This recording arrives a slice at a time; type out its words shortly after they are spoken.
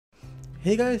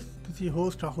Hey guys, this is your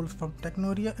host Rahul from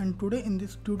Technoria, and today in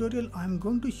this tutorial I am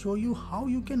going to show you how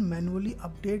you can manually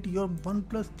update your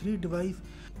OnePlus 3 device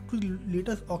to the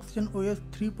latest OxygenOs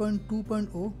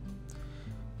 3.2.0.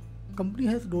 Company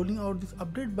has rolling out this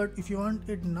update, but if you want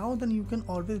it now then you can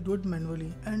always do it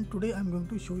manually, and today I am going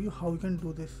to show you how you can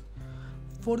do this.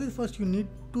 For this, first you need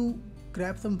to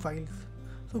grab some files.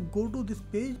 So go to this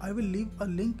page. I will leave a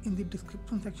link in the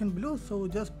description section below, so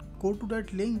just go to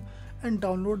that link and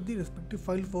download the respective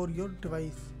file for your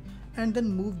device, and then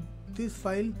move this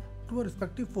file to a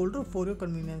respective folder for your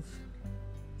convenience.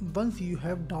 Once you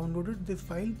have downloaded this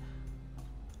file,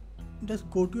 just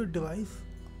go to your device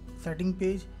setting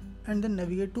page and then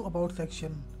navigate to about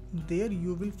section. There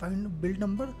you will find build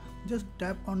number. Just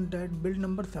tap on that build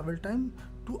number several times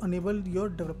to enable your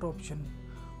developer option.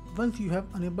 Once you have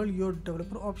enabled your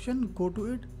developer option, go to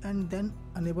it and then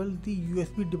enable the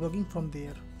USB debugging from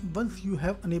there. Once you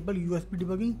have enabled USB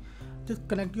debugging, just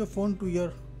connect your phone to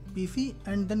your PC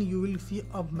and then you will see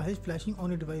a message flashing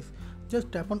on your device.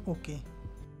 Just tap on OK.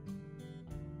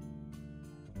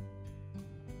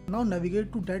 Now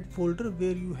navigate to that folder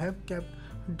where you have kept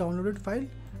downloaded file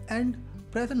and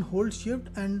press and hold shift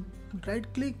and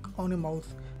right click on your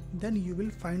mouse. Then you will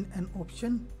find an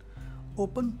option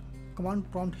open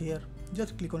command prompt here.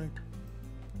 Just click on it.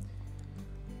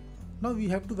 Now we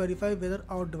have to verify whether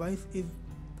our device is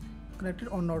connected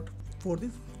or not. For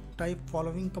this, type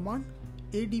following command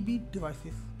ADB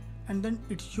devices and then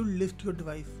it should list your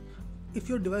device. If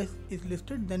your device is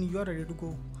listed, then you are ready to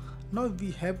go. Now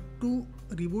we have to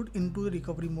reboot into the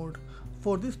recovery mode.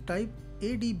 For this, type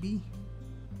ADB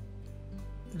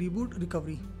reboot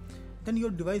recovery. Then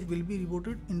your device will be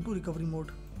rebooted into recovery mode.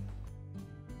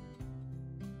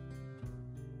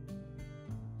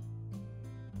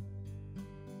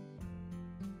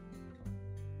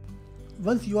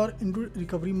 Once you are into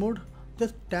recovery mode,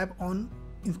 just tap on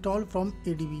install from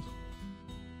ADB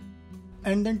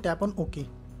and then tap on OK.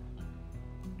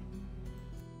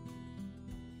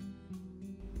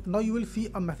 Now you will see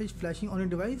a message flashing on your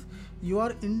device. You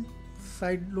are in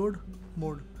sideload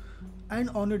mode,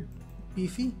 and on your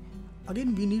PC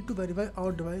again we need to verify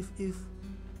our device is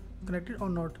connected or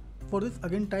not. For this,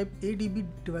 again type ADB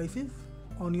devices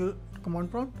on your command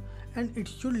prompt and it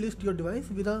should list your device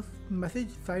with a message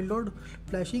sideload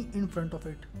flashing in front of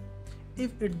it.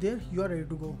 If it's there, you are ready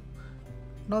to go.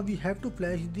 Now we have to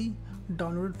flash the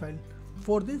downloaded file.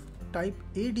 For this, type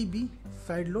ADB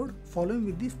sideload following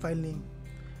with this file name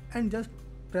and just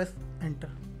press enter.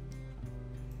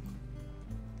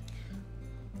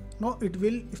 Now it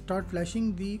will start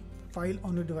flashing the file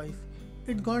on your device.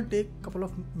 It's gonna take a couple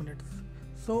of minutes,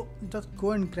 so just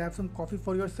go and grab some coffee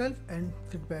for yourself and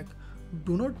sit back.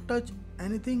 Do not touch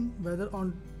anything, whether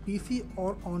on PC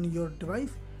or on your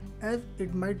device, as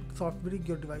it might soft break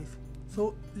your device.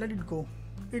 So let it go.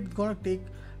 It's gonna take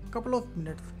a couple of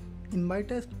minutes. In my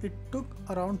test it took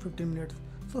around 15 minutes,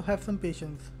 so have some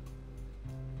patience.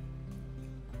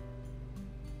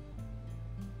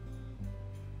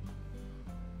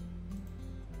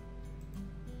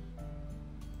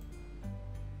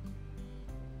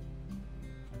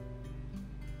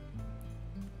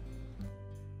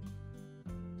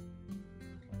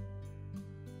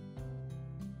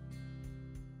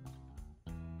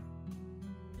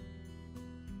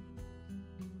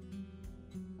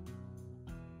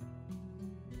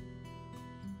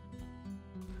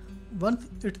 Once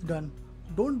it's done,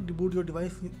 don't reboot your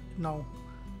device now.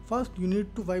 First you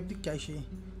need to wipe the cache.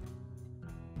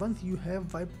 Once you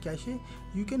have wiped cache,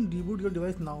 you can reboot your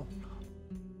device now.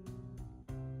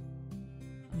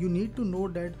 You need to know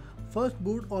that first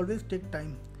boot always takes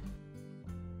time.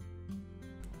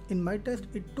 In my test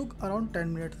it took around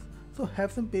 10 minutes, so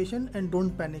have some patience and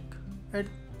don't panic, and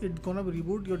it's gonna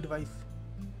reboot your device.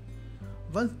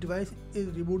 Once device is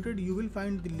rebooted, you will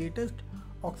find the latest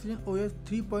OxygenOs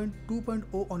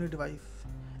 3.2.0 on your device,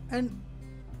 and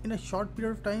in a short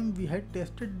period of time we had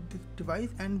tested this device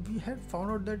and we had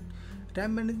found out that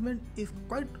RAM management is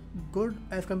quite good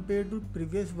as compared to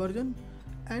previous version,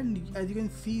 and as you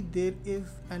can see there is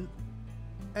an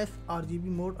sRGB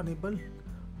mode enabled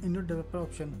in your developer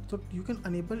option, so you can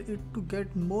enable it to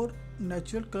get more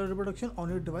natural color reproduction on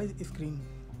your device screen.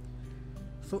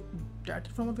 So that's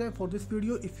it from us guys for this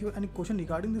video. If you have any question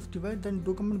regarding this device, then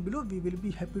do comment below. We will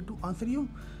be happy to answer you.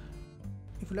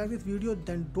 If you like this video,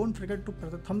 then don't forget to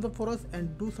press the thumbs up for us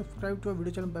and do subscribe to our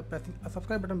video channel by pressing a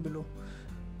subscribe button below.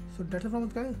 So that's it from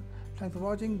us guys. Thanks for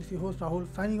watching. This is your host Rahul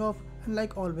signing off, and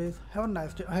like always, have a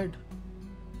nice day ahead.